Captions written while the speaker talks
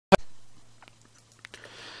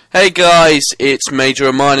Hey guys, it's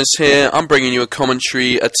MajorOfMinors here. I'm bringing you a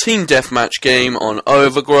commentary, a team deathmatch game on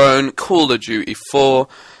Overgrown, Call of Duty 4.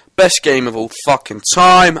 Best game of all fucking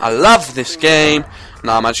time. I love this game.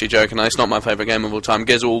 No, I'm actually joking. It's not my favourite game of all time.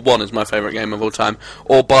 Gears of War 1 is my favourite game of all time.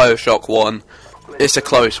 Or Bioshock 1. It's a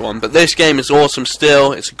close one. But this game is awesome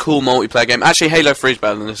still. It's a cool multiplayer game. Actually, Halo 3 is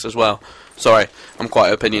better than this as well. Sorry, I'm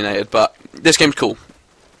quite opinionated. But this game's cool.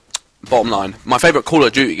 Bottom line. My favourite Call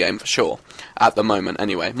of Duty game for sure. At the moment,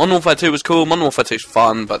 anyway. Modern Warfare 2 was cool, Modern Warfare 2 is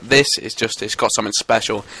fun, but this is just, it's got something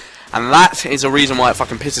special. And that is a reason why it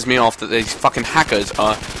fucking pisses me off that these fucking hackers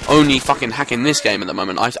are only fucking hacking this game at the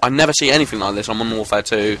moment. I never see anything like this on Modern Warfare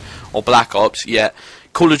 2 or Black Ops, yet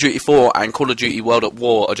Call of Duty 4 and Call of Duty World at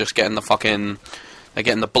War are just getting the fucking, they're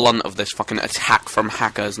getting the blunt of this fucking attack from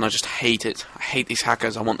hackers, and I just hate it. I hate these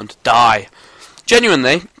hackers, I want them to die.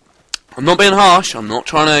 Genuinely, I'm not being harsh, I'm not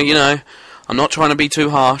trying to, you know, I'm not trying to be too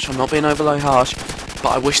harsh, I'm not being overly harsh, but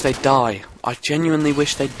I wish they'd die. I genuinely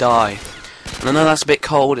wish they'd die. And I know that's a bit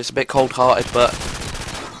cold, it's a bit cold-hearted, but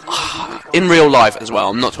in real life as well,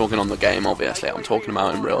 I'm not talking on the game, obviously, I'm talking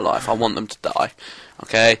about in real life. I want them to die,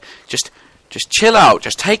 okay? Just chill out,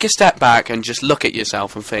 just take a step back and just look at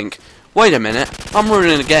yourself and think, wait a minute, I'm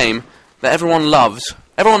ruining a game that everyone loves,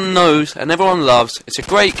 everyone knows, and everyone loves. It's a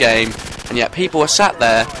great game, and yet people are sat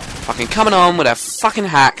there, fucking coming on with their fucking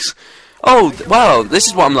hacks. Oh, well, this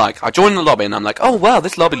is what I'm like. I join the lobby and I'm like, oh, wow,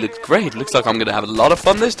 this lobby looks great. Looks like I'm going to have a lot of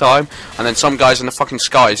fun this time. And then some guys in the fucking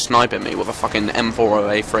sky sniping me with a fucking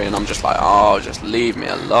M4A3 and I'm just like, oh, just leave me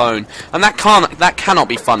alone. And that cannot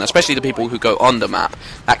be fun, especially the people who go under map.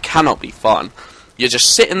 That cannot be fun. You're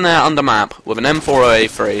just sitting there under map with an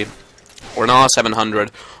M4A3 or an R700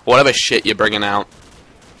 or whatever shit you're bringing out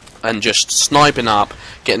and just sniping up,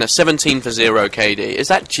 getting a 17 for 0 KD. Is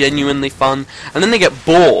that genuinely fun? And then they get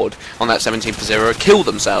bored on that 17 for 0, kill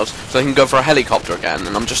themselves, so they can go for a helicopter again.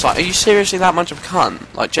 And I'm just like, are you seriously that much of a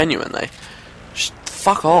cunt? Like, genuinely. Just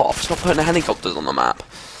fuck off. Stop putting helicopters on the map.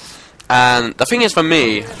 And the thing is, for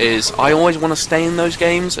me, is I always want to stay in those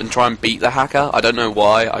games and try and beat the hacker. I don't know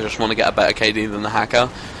why. I just want to get a better KD than the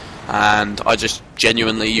hacker. And I just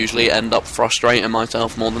genuinely usually end up frustrating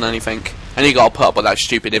myself more than anything. And you gotta put up with that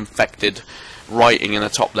stupid infected writing in the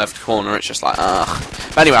top left corner. It's just like, ugh.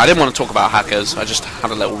 But anyway, I didn't want to talk about hackers. I just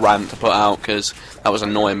had a little rant to put out because that was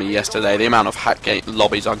annoying me yesterday. The amount of hack game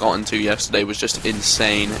lobbies I got into yesterday was just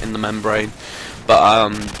insane in the membrane.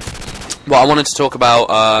 But what I wanted to talk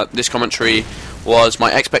about this commentary was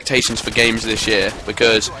my expectations for games this year,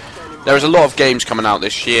 because there is a lot of games coming out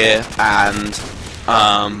this year, and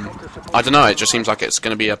I don't know, it just seems like it's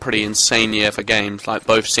going to be a pretty insane year for games, like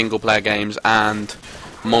both single-player games and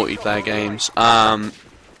multiplayer games.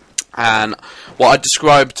 And what I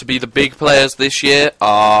describe to be the big players this year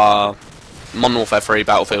are Modern Warfare 3,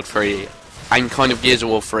 Battlefield 3, and kind of Gears of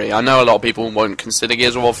War 3. I know a lot of people won't consider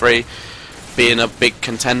Gears of War 3 being a big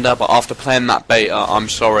contender, but after playing that beta, I'm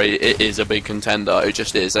sorry, it is a big contender. It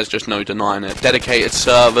just is. There's just no denying it. Dedicated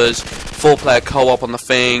servers, 4-player co-op on the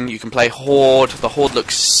thing. You can play Horde. The Horde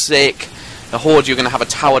looks sick. The Horde, you're going to have a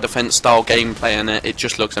tower defense style gameplay in it. It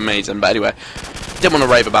just looks amazing. But anyway, didn't want to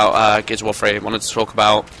rave about Gears of War 3. Wanted to talk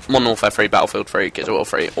about Modern Warfare 3, Battlefield 3, Gears of War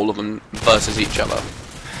 3, all of them versus each other.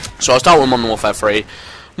 So I'll start with Modern Warfare 3.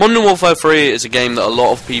 Modern Warfare 3 is a game that a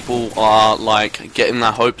lot of people are, like, getting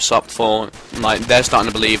their hopes up for. Like, they're starting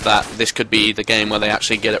to believe that this could be the game where they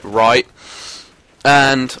actually get it right.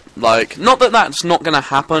 And, like, not that that's not going to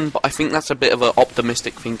happen, but I think that's a bit of an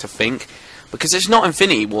optimistic thing to think. Because it's not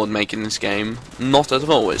Infinity Ward making this game, not at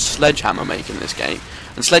all, it's Sledgehammer making this game.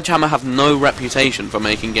 And Sledgehammer have no reputation for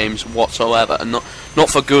making games whatsoever, and not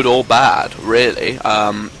for good or bad, really.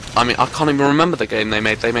 I mean, I can't even remember the game they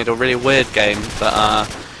made. They made a really weird game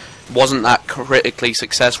that wasn't that critically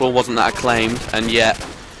successful, wasn't that acclaimed, and yet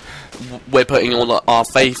we're putting all our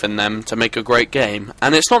faith in them to make a great game.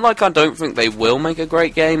 And it's not like I don't think they will make a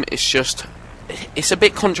great game, it's just, it's a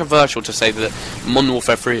bit controversial to say that Modern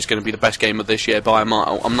Warfare 3 is going to be the best game of this year by a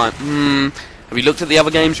mile. I'm like, have you looked at the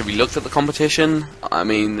other games? Have you looked at the competition? I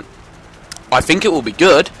mean, I think it will be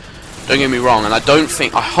good. Don't get me wrong, and I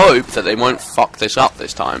hope that they won't fuck this up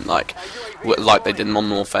this time, like they did in Modern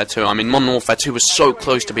Warfare 2. I mean, Modern Warfare 2 was so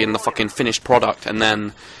close to being the fucking finished product, and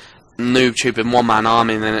then Noob Tube in one-man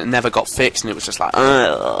army, and then it never got fixed, and it was just like,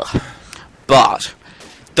 ugh. But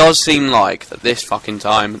it does seem like that this fucking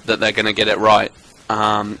time that they're going to get it right,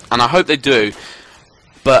 and I hope they do.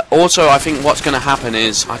 But also, I think what's going to happen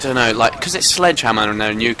is, I don't know, like, because it's Sledgehammer and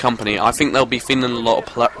they're a new company, I think they'll be feeling a lot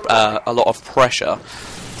of pressure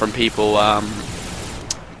from people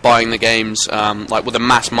buying the games, like with a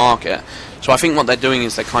mass market. So I think what they're doing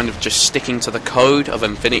is they're kind of just sticking to the code of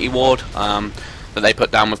Infinity Ward. that they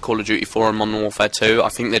put down with Call of Duty 4 and Modern Warfare 2. I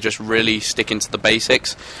think they're just really sticking to the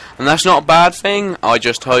basics, and that's not a bad thing. I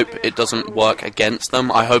just hope it doesn't work against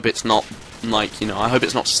them. I hope it's not like, you know, I hope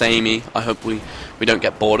it's not samey. I hope we don't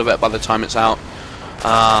get bored of it by the time it's out.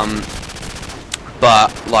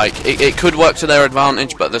 But like it could work to their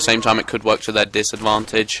advantage, but at the same time it could work to their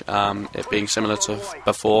disadvantage, it being similar to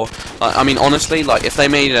before. I mean, honestly, like if they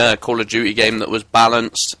made a Call of Duty game that was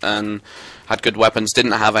balanced and had good weapons,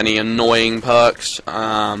 didn't have any annoying perks,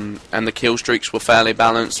 and the kill streaks were fairly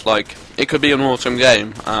balanced, like it could be an awesome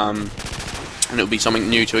game, and it would be something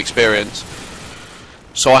new to experience.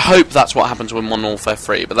 So I hope that's what happens with Modern Warfare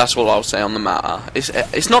 3, but that's all I'll say on the matter.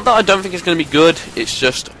 It's not that I don't think it's going to be good, it's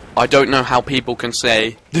just I don't know how people can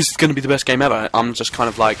say this is going to be the best game ever. I'm just kind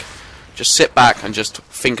of like, just sit back and just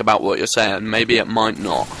think about what you're saying. Maybe it might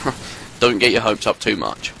not. Don't get your hopes up too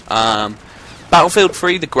much. Battlefield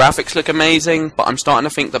 3, the graphics look amazing, but I'm starting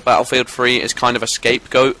to think that Battlefield 3 is kind of a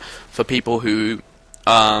scapegoat for people who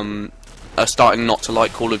are starting not to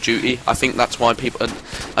like Call of Duty. I think that's why people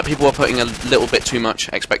are putting a little bit too much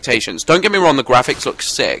expectations. Don't get me wrong, the graphics look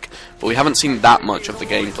sick, but we haven't seen that much of the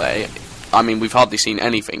gameplay. I mean, we've hardly seen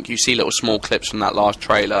anything. You see little small clips from that last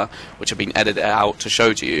trailer, which have been edited out to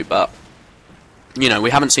show to you, but you know, we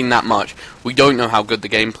haven't seen that much. We don't know how good the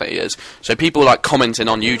gameplay is. So people like commenting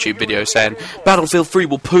on YouTube videos saying Battlefield 3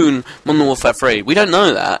 will poon Modern Warfare 3. We don't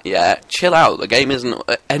know that yet. Chill out. The game isn't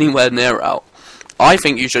anywhere near out. I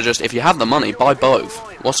think you should just, if you have the money, buy both.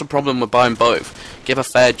 What's the problem with buying both? Give a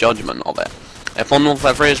fair judgment of it. If Modern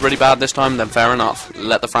Warfare 3 is really bad this time, then fair enough.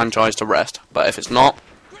 Let the franchise to rest. But if it's not,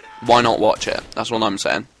 why not watch it? That's what I'm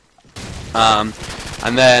saying. And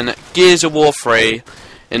then Gears of War 3,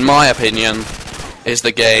 in my opinion, is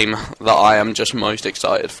the game that I am just most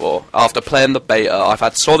excited for. After playing the beta, I've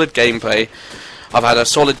had solid gameplay. I've had a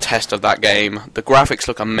solid test of that game. The graphics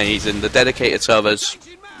look amazing. The dedicated servers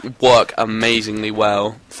work amazingly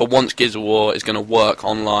well. For once, Gears of War is going to work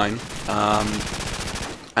online.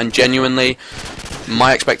 And genuinely,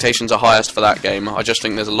 my expectations are highest for that game. I just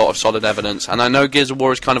think there's a lot of solid evidence. And I know Gears of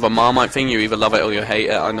War is kind of a Marmite thing. You either love it or you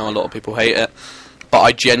hate it. I know a lot of people hate it. But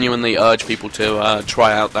I genuinely urge people to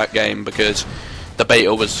try out that game because the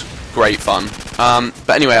beta was great fun.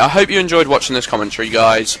 But anyway, I hope you enjoyed watching this commentary,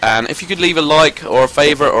 guys. And if you could leave a like or a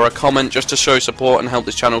favourite or a comment just to show support and help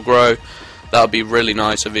this channel grow, that would be really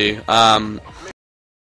nice of you.